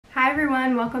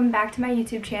everyone, welcome back to my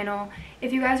YouTube channel.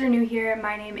 If you guys are new here,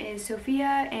 my name is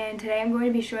Sophia and today I'm going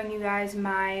to be showing you guys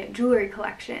my jewelry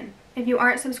collection. If you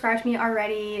aren't subscribed to me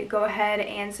already, go ahead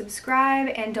and subscribe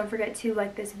and don't forget to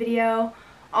like this video.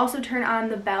 Also turn on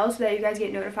the bell so that you guys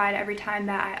get notified every time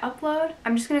that I upload.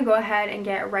 I'm just going to go ahead and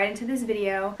get right into this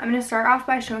video. I'm going to start off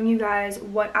by showing you guys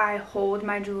what I hold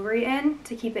my jewelry in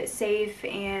to keep it safe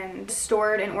and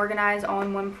stored and organized all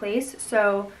in one place.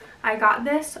 So I got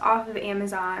this off of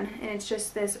Amazon and it's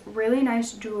just this really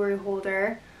nice jewelry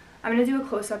holder. I'm going to do a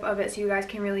close-up of it so you guys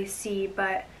can really see,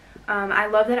 but I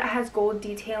love that it has gold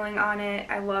detailing on it.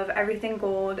 I love everything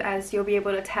gold, as you'll be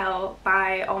able to tell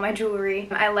by all my jewelry.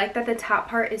 I like that the top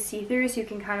part is see-through so you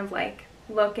can kind of like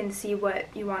look and see what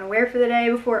you want to wear for the day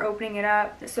before opening it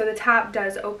up. So the top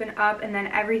does open up and then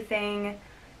everything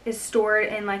is stored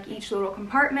in like each little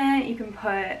compartment. You can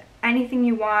put anything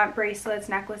you want, bracelets,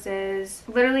 necklaces,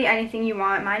 literally anything you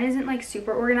want. Mine isn't like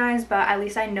super organized, but at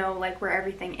least I know like where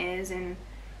everything is and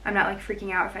I'm not like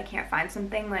freaking out if I can't find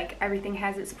something. Like everything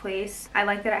has its place. I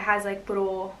like that it has like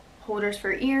little holders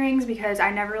for earrings because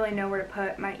I never really know where to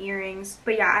put my earrings.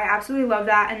 But yeah, I absolutely love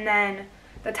that. And then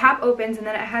the top opens and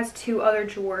then it has two other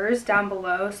drawers down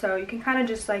below, so you can kind of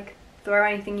just like throw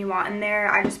anything you want in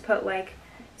there. I just put like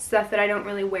stuff that I don't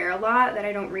really wear a lot, that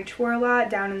I don't reach for a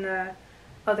lot, down in the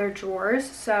other drawers.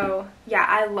 So yeah,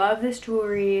 I love this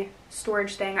jewelry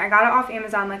storage thing. I got it off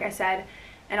Amazon, like I said,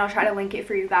 and I'll try to link it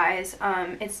for you guys.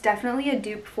 It's definitely a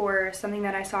dupe for something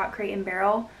that I saw at Crate &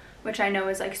 Barrel, which I know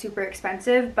is like super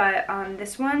expensive, but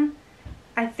this one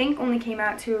I think only came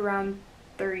out to around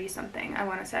 30 something, I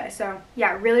want to say. So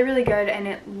yeah, really good, and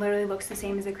it literally looks the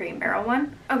same as the Crate & Barrel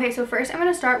one. Okay, so first I'm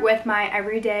going to start with my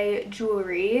everyday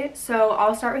jewelry. So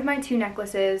I'll start with my two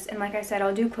necklaces, and like I said,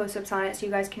 I'll do close-ups on it so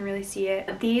you guys can really see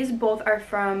it. These both are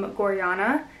from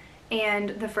Gorjana. And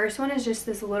the first one is just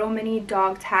this little mini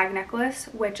dog tag necklace,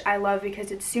 which I love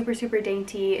because it's super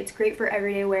dainty. It's great for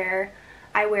everyday wear.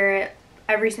 I wear it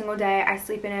every single day. I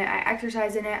sleep in it, I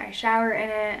exercise in it, I shower in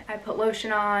it, I put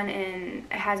lotion on, and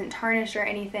it hasn't tarnished or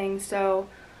anything. So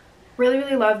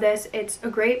really love this. It's a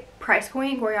great price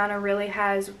point. Gorjana really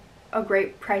has a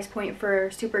great price point for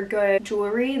super good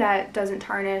jewelry that doesn't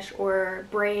tarnish or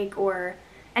break or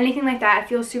anything like that. It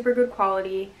feels super good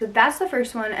quality. So that's the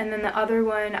first one, and then the other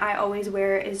one I always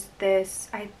wear is this,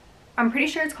 I'm pretty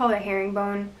sure it's called a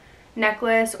herringbone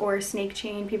necklace or snake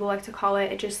chain, people like to call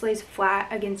it. It just lays flat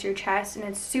against your chest and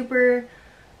it's super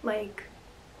like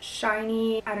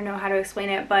shiny. I don't know how to explain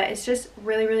it, but it's just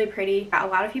really pretty. A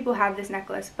lot of people have this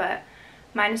necklace, but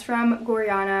mine is from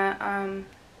Gorjana.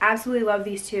 Absolutely love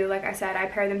these two. Like I said, I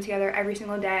pair them together every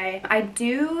single day. I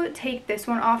do take this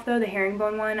one off though, the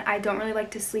herringbone one. I don't really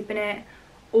like to sleep in it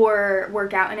or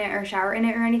work out in it or shower in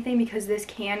it or anything because this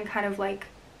can kind of like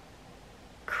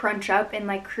crunch up and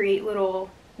like create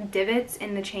little divots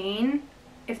in the chain,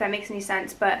 if that makes any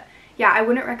sense. But yeah, I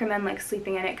wouldn't recommend like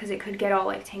sleeping in it because it could get all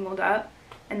like tangled up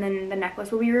and then the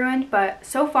necklace will be ruined. But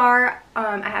so far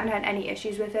I haven't had any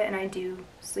issues with it, and I do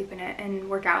sleep in it and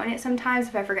work out in it sometimes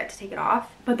if I forget to take it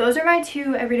off. But those are my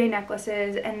two everyday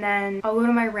necklaces, and then I'll go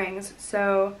to my rings.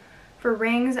 So for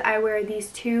rings, I wear these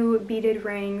two beaded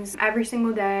rings every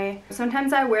single day.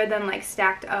 Sometimes I wear them like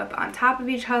stacked up on top of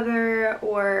each other,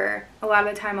 or a lot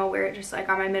of the time I'll wear it just like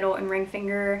on my middle and ring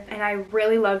finger. And I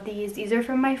really love these. These are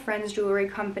from my friend's jewelry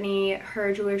company.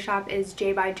 Her jewelry shop is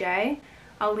J by J.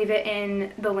 I'll leave it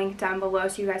in the link down below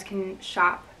so you guys can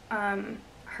shop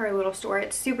her little store.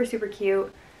 It's super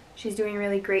cute. She's doing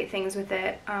really great things with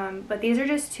it. But these are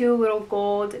just two little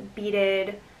gold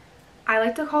beaded, I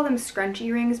like to call them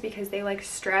scrunchy rings because they like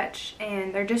stretch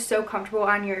and they're just so comfortable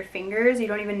on your fingers. You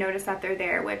don't even notice that they're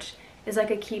there, which is like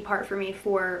a key part for me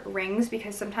for rings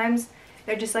because sometimes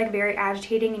they're just like very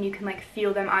agitating and you can like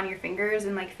feel them on your fingers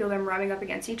and like feel them rubbing up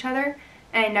against each other.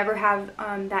 And I never have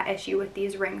that issue with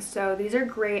these rings. So these are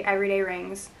great everyday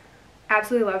rings.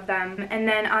 Absolutely love them. And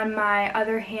then on my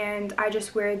other hand, I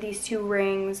just wear these two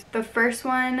rings. The first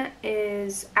one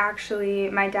is actually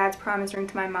my dad's promise ring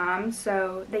to my mom.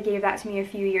 So they gave that to me a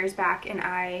few years back and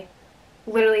I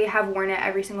literally have worn it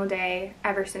every single day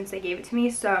ever since they gave it to me.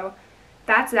 So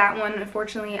that's that one.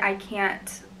 Unfortunately, I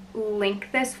can't link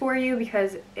this for you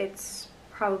because it's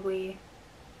probably,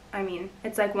 I mean,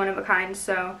 it's like one of a kind.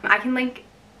 So I can link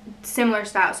similar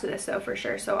styles to this though for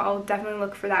sure, so I'll definitely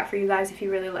look for that for you guys if you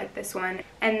really like this one.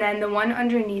 And then the one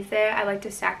underneath it, I like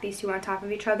to stack these two on top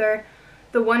of each other.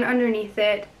 The one underneath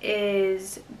it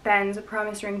is Ben's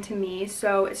promise ring to me,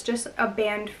 so it's just a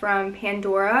band from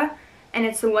Pandora, and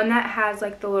it's the one that has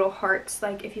like the little hearts,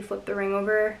 like if you flip the ring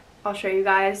over, I'll show you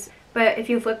guys. But if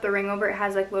you flip the ring over, it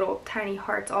has like little tiny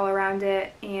hearts all around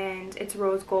it, and it's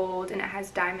rose gold, and it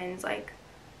has diamonds like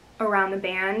around the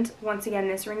band. Once again,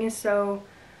 this ring is so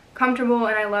comfortable,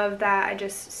 and I love that I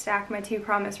just stack my 2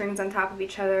 promise rings on top of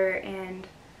each other. And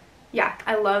yeah,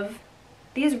 I love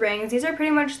these rings. These are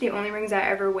pretty much the only rings I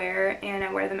ever wear, and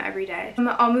I wear them every day.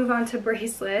 I'll move on to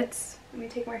bracelets. Let me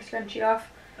take my scrunchie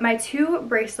off. My 2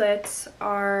 bracelets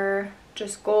are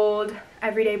just gold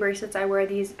everyday bracelets. I wear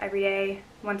these every day.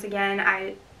 Once again,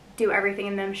 I do everything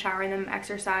in them, shower in them,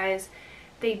 exercise.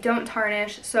 They don't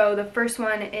tarnish. So the first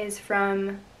one is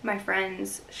from my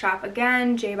friend's shop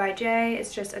again, J by J.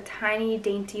 It's just a tiny,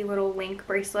 dainty little link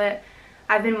bracelet.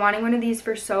 I've been wanting one of these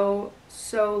for so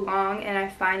long, and I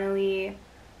finally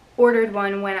ordered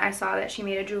one when I saw that she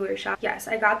made a jewelry shop. Yes,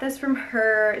 I got this from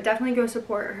her. Definitely go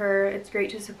support her. It's great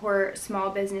to support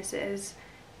small businesses,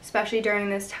 especially during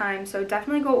this time. So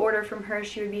definitely go order from her.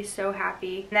 She would be so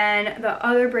happy. Then the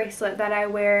other bracelet that I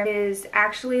wear is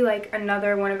actually like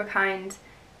another one-of-a-kind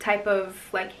type of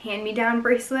like hand-me-down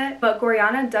bracelet, but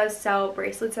Gorjana does sell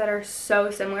bracelets that are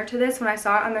so similar to this. When I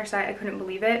saw it on their site, I couldn't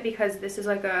believe it, because this is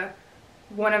like a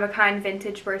one-of-a-kind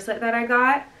vintage bracelet that I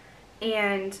got,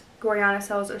 and Gorjana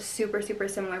sells a super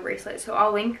similar bracelet. So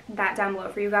I'll link that down below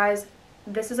for you guys.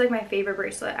 This is like my favorite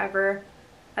bracelet ever.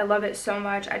 I love it so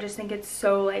much. I just think it's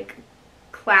so like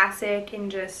classic,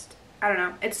 and just, I don't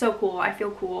know, it's so cool. I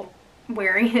feel cool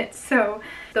wearing it. So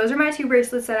those are my 2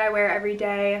 bracelets that I wear every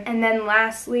day. And then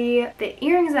lastly, the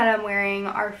earrings that I'm wearing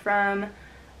are from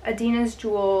Adina's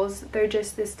Jewels. They're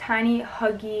just this tiny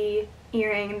huggy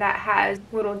earring that has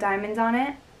little diamonds on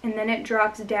it, and then it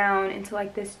drops down into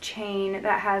like this chain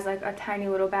that has like a tiny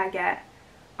little baguette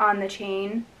on the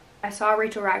chain. I saw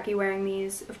Rachel Radke wearing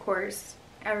these, of course.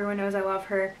 Everyone knows I love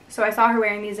her. So I saw her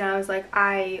wearing these, and I was like,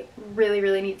 I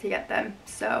really need to get them.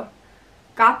 So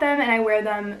got them, and I wear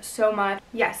them so much.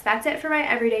 Yes, that's it for my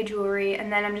everyday jewelry.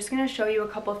 And then I'm just going to show you a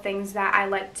couple things that I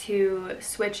like to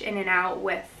switch in and out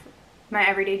with my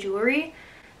everyday jewelry.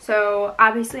 So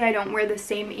obviously I don't wear the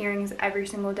same earrings every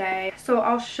single day. So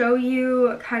I'll show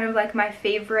you kind of like my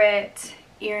favorite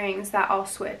earrings that I'll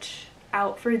switch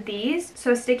out for these.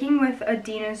 So sticking with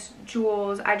Adina's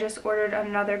Jewels, I just ordered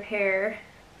another pair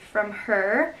from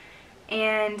her,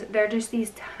 and they're just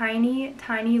these tiny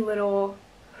little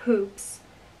hoops.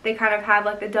 They kind of have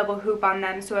like the double hoop on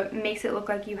them, so it makes it look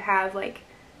like you have like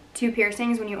 2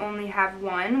 piercings when you only have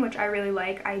 1, which I really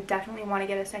like. I definitely want to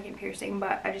get a second piercing,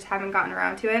 but I just haven't gotten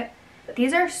around to it.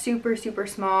 These are super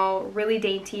small, really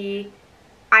dainty.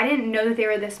 I didn't know that they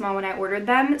were this small when I ordered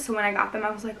them, so when I got them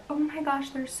I was like, oh my gosh,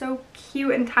 they're so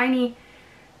cute and tiny.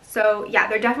 So yeah,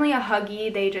 they're definitely a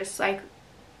huggy. They just like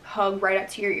hug right up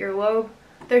to your earlobe.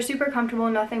 They're super comfortable.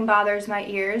 Nothing bothers my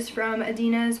ears from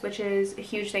Adina's, which is a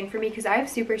huge thing for me because I have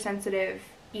super sensitive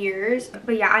ears.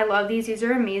 But yeah, I love these. These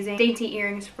are amazing dainty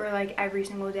earrings for like every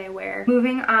single day wear.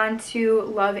 Moving on to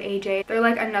Love AJ. They're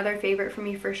like another favorite for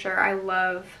me for sure. I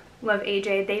love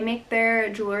AJ. They make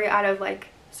their jewelry out of like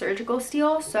surgical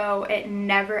steel, so it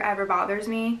never ever bothers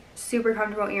me. Super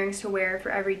comfortable earrings to wear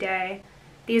for every day.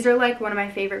 These are like one of my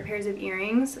favorite pairs of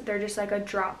earrings. They're just like a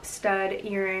drop stud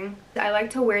earring. I like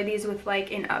to wear these with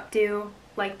like an updo,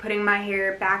 like putting my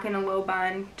hair back in a low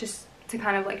bun just to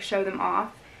kind of like show them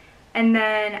off. And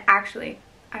then actually,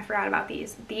 I forgot about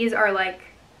these. These are like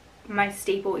my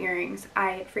staple earrings.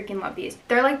 I freaking love these.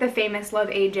 They're like the famous Love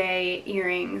AJ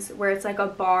earrings where it's like a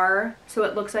bar, so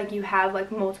it looks like you have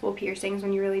like multiple piercings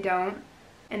when you really don't.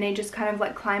 And they just kind of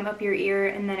like climb up your ear,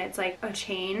 and then it's like a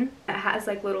chain that has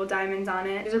like little diamonds on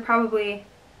it. These are probably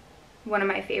one of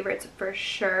my favorites for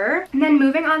sure. And then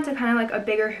moving on to kind of like a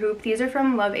bigger hoop. These are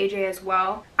from Love AJ as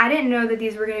well. I didn't know that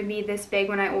these were going to be this big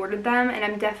when I ordered them, and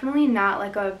I'm definitely not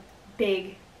like a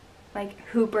big like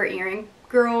hoop or earring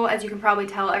girl. As you can probably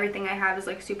tell, everything I have is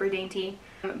like super dainty.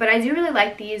 But I do really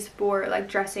like these for like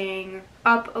dressing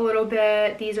up a little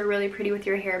bit. These are really pretty with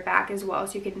your hair back as well,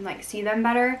 so you can like see them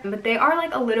better. But they are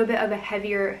like a little bit of a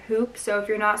heavier hoop, so if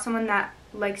you're not someone that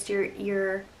likes your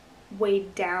ear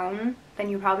weighed down, then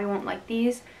you probably won't like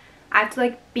these. I have to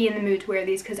like be in the mood to wear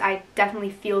these because I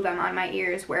definitely feel them on my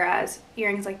ears, whereas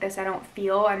earrings like this I don't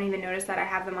feel. I don't even notice that I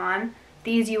have them on.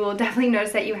 These you will definitely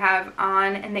notice that you have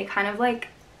on, and they kind of like,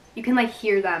 you can like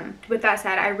hear them. With that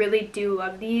said, I really do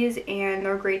love these, and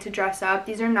they're great to dress up.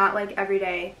 These are not like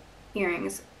everyday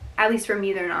earrings, at least for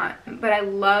me they're not, but I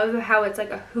love how it's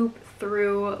like a hoop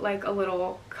through like a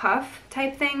little cuff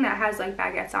type thing that has like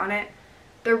baguettes on it.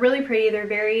 They're really pretty. They're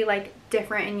very like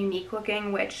different and unique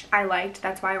looking, which I liked.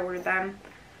 That's why I ordered them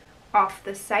off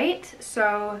the site.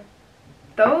 So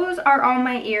those are all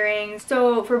my earrings.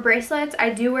 So for bracelets, I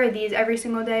do wear these every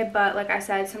single day, but like I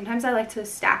said, sometimes I like to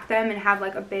stack them and have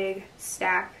like a big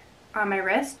stack on my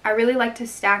wrist. I really like to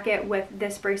stack it with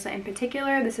this bracelet in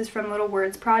particular. This is from Little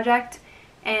Words Project,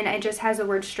 and it just has the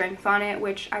word strength on it,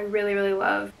 which I really, really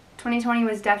love. 2020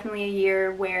 was definitely a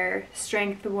year where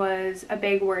strength was a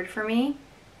big word for me.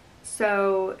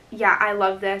 So yeah, I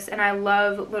love this, and I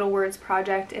love Little Words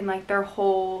Project and like their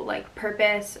whole like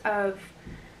purpose of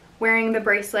wearing the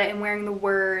bracelet and wearing the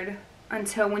word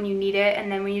until when you need it,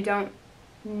 and then when you don't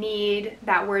need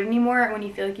that word anymore, when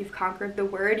you feel like you've conquered the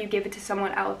word, you give it to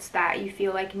someone else that you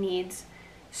feel like needs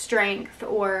strength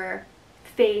or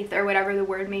faith or whatever the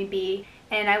word may be.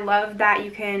 And I love that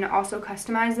you can also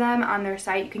customize them on their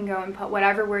site. You can go and put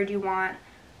whatever word you want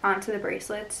onto the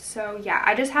bracelets. So yeah,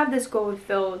 I just have this gold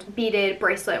filled beaded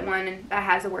bracelet one that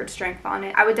has the word strength on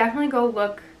it. I would definitely go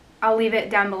look, I'll leave it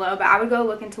down below, but I would go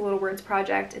look into Little Words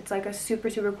Project. It's like a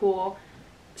super, super cool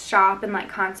shop and like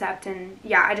concept, and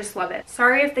yeah, I just love it.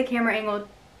 Sorry if the camera angle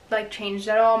like changed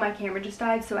at all. My camera just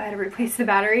died, so I had to replace the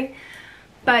battery.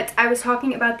 But I was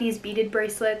talking about these beaded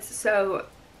bracelets. So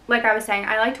like I was saying,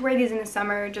 I like to wear these in the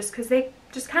summer just because they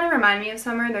just kind of remind me of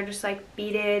summer. They're just like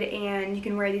beaded, and you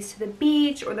can wear these to the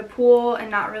beach or the pool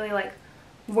and not really like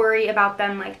worry about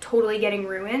them like totally getting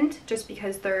ruined just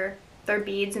because they're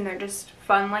beads and they're just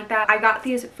fun like that. I got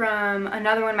these from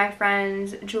another one of my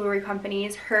friend's jewelry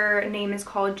companies. Her name is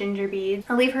called Ginger Beads.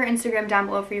 I'll leave her Instagram down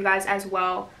below for you guys as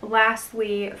well.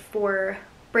 Lastly, for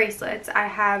bracelets, I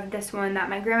have this one that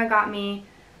my grandma got me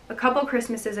a couple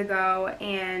Christmases ago,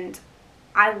 and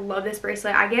I love this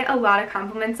bracelet. I get a lot of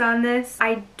compliments on this.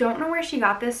 I don't know where she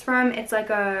got this from. It's like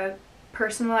a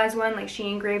personalized one. Like she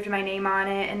engraved my name on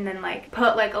it and then like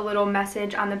put like a little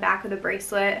message on the back of the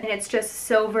bracelet, and it's just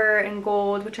silver and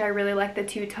gold, which I really like the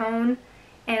two-tone.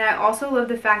 And I also love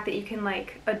the fact that you can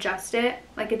like adjust it.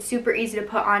 Like it's super easy to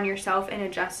put on yourself and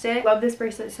adjust it. Love this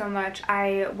bracelet so much.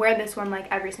 I wear this one like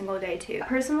every single day too.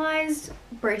 Personalized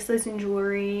bracelets and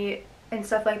jewelry and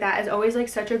stuff like that is always like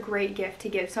such a great gift to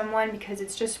give someone because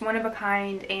it's just one of a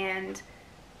kind and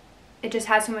it just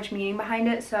has so much meaning behind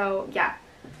it. So yeah,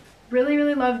 really,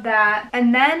 really love that.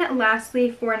 And then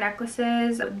lastly, for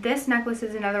necklaces, this necklace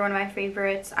is another one of my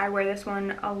favorites. I wear this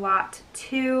one a lot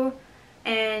too,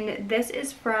 and this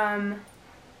is from,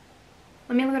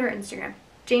 let me look at her Instagram,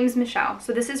 James Michelle.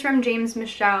 So this is from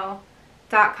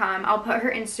jamesmichelle.com. I'll put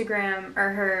her Instagram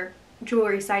or her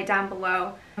jewelry site down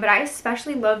below, but I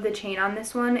especially love the chain on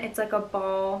this one. It's like a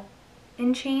ball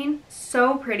and chain,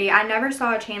 so pretty. I never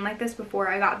saw a chain like this before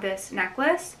I got this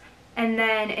necklace. And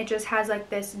then it just has like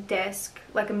this disc,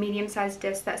 like a medium-sized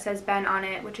disc that says Ben on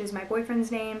it, which is my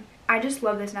boyfriend's name. I just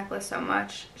love this necklace so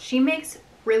much. She makes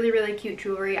really, really cute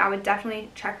jewelry. I would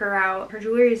definitely check her out. Her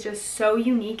jewelry is just so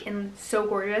unique and so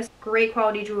gorgeous. Great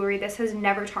quality jewelry. This has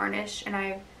never tarnished, and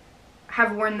I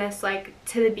have worn this like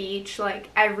to the beach, like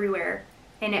everywhere,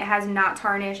 and it has not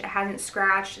tarnished. It hasn't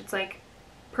scratched. It's like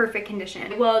perfect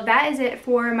condition. Well, that is it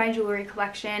for my jewelry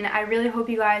collection. I really hope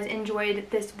you guys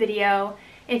enjoyed this video.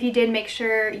 If you did, make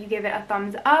sure you give it a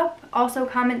thumbs up. Also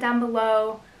comment down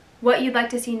below what you'd like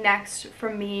to see next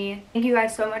from me. Thank you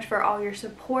guys so much for all your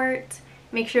support.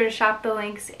 Make sure to shop the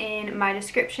links in my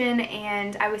description,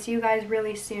 and I will see you guys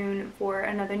really soon for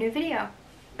another new video.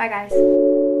 Bye guys.